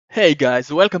Hey guys,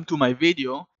 welcome to my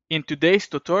video. In today's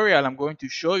tutorial I'm going to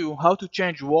show you how to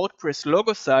change WordPress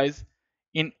logo size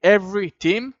in every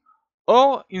theme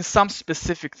or in some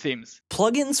specific themes.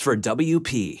 Plugins for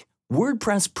WP.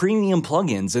 WordPress premium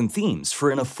plugins and themes for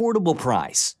an affordable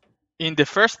price. In the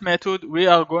first method we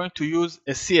are going to use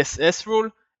a CSS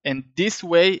rule, and this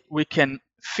way we can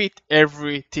fit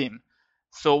every theme.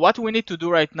 So what we need to do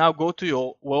right now, go to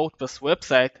your WordPress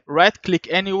website, right click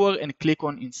anywhere and click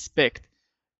on inspect.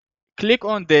 Click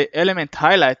on the element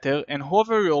highlighter and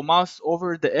hover your mouse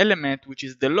over the element, which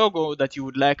is the logo that you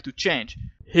would like to change.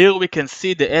 Here we can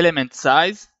see the element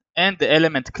size and the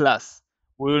element class.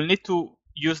 We will need to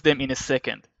use them in a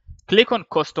second. Click on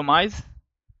customize,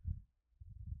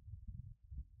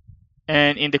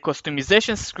 and in the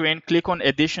customization screen click on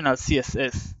additional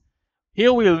CSS.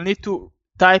 Here we will need to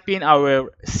type in our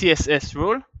CSS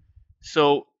rule.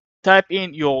 So type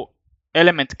in your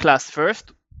element class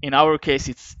first. In our case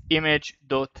it's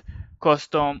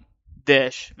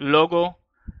image.custom-logo,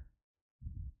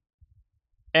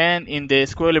 and in the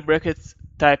square brackets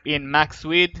type in max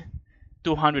width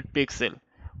 200 pixel.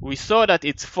 We saw that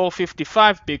it's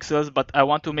 455 pixels, but I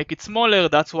want to make it smaller,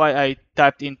 that's why I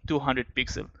typed in 200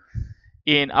 pixel.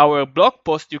 In our blog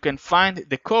post you can find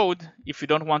the code. If you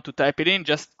don't want to type it in,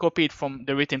 just copy it from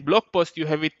the written blog post. You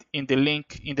have it in the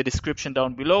link in the description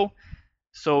down below,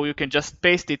 so you can just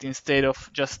paste it instead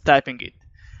of just typing it.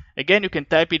 Again, you can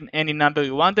type in any number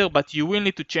you want there, but you will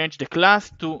need to change the class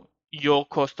to your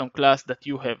custom class that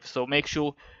you have. So make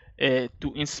sure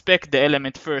to inspect the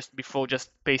element first before just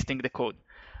pasting the code.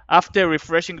 After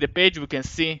refreshing the page, we can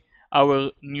see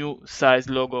our new size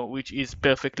logo, which is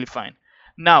perfectly fine.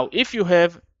 Now, if you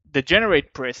have the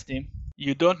GeneratePress theme,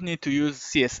 you don't need to use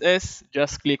CSS.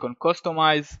 Just click on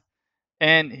customize,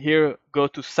 and here go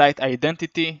to site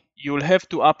identity. You will have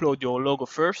to upload your logo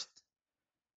first.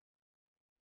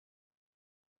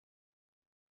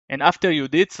 And after you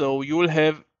did so, you will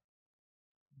have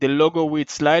the logo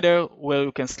width slider where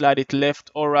you can slide it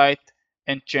left or right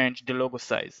and change the logo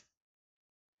size.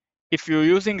 If you're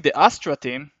using the Astra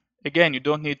theme, again, you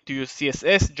don't need to use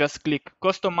CSS. Just click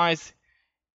customize.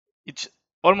 It's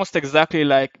almost exactly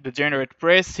like the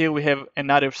GeneratePress. Here we have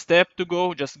another step to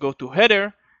go. Just go to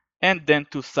header and then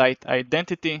to site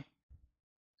identity.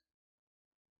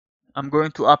 I'm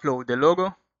going to upload the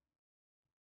logo,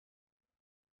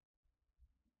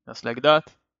 just like that.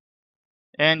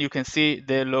 And you can see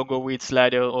the logo width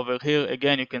slider over here.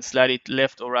 Again, you can slide it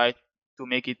left or right to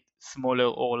make it smaller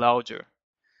or larger.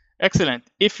 Excellent.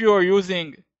 If you are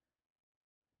using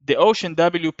the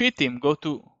OceanWP theme, go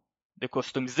to the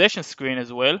customization screen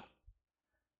as well.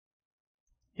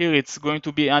 Here it's going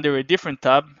to be under a different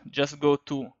tab. Just go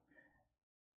to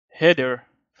header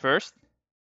first,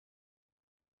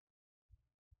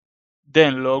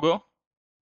 then logo,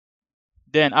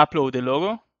 then upload the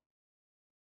logo,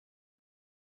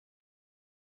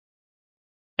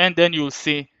 and then you'll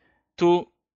see two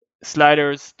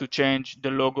sliders to change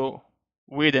the logo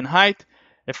width and height.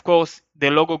 Of course,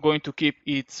 the logo going to keep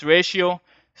its ratio,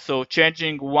 so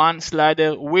changing one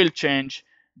slider will change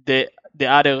the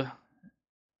other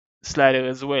slider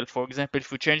as well. For example,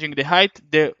 if you're changing the height,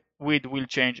 the width will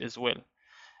change as well.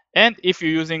 And if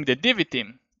you're using the Divi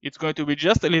theme, it's going to be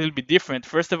just a little bit different.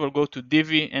 First of all, go to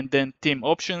Divi and then theme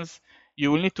options.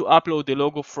 You will need to upload the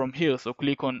logo from here, so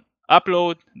click on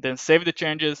upload, then save the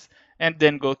changes, and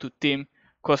then go to theme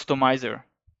customizer.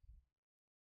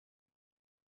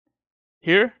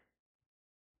 Here,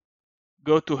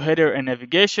 go to header and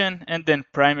navigation, and then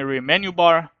primary menu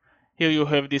bar. Here you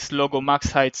have this logo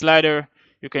max height slider.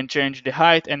 You can change the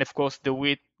height, and of course the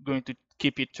width, going to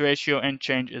keep its ratio and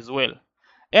change as well.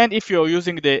 And if you're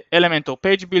using the Elementor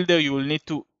page builder, you will need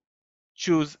to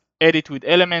choose edit with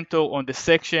Elementor on the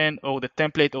section or the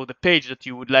template or the page that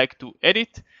you would like to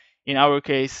edit. In our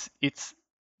case, it's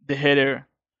the header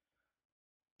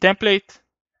template.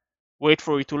 Wait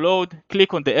for it to load.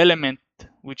 Click on the element,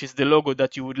 which is the logo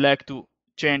that you would like to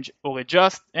change or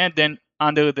adjust, and then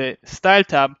under the style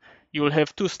tab you will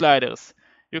have two sliders.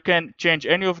 You can change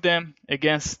any of them.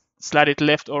 Again, slide it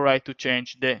left or right to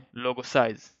change the logo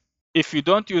size. If you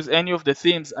don't use any of the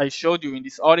themes I showed you in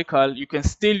this article, you can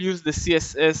still use the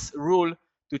CSS rule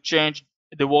to change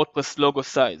the WordPress logo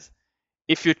size.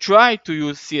 If you try to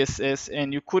use CSS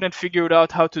and you couldn't figure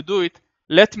out how to do it,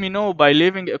 let me know by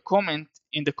leaving a comment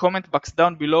in the comment box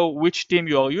down below which theme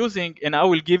you are using, and I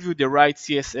will give you the right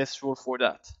CSS rule for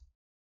that.